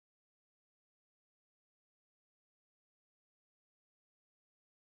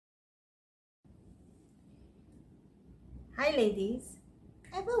Hi ladies,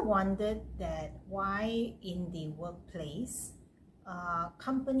 ever wondered that why in the workplace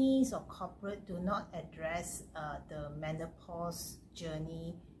companies or corporate do not address the menopause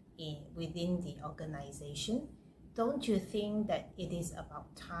journey within the organization? Don't you think that it is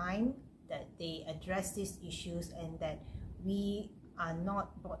about time that they address these issues and that we are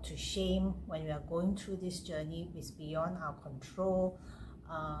not brought to shame when we are going through this journey? It's beyond our control.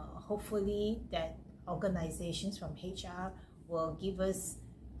 Hopefully that organizations from HR will give us,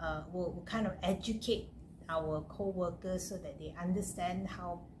 will kind of educate our co-workers so that they understand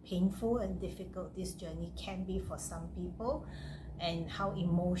how painful and difficult this journey can be for some people and how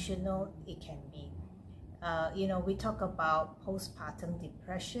emotional it can be. We talk about postpartum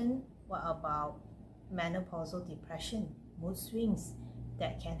depression. What about menopausal depression, mood swings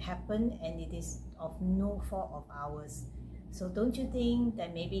that can happen, and it is of no fault of ours? So don't you think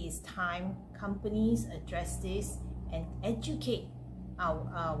that maybe it's time companies address this and educate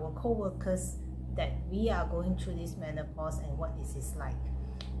our co-workers that we are going through this menopause and what is it like?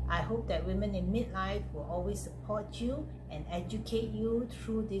 I hope that women in midlife will always support you and educate you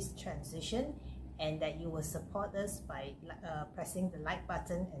through this transition, and that you will support us by pressing the like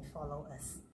button and follow us.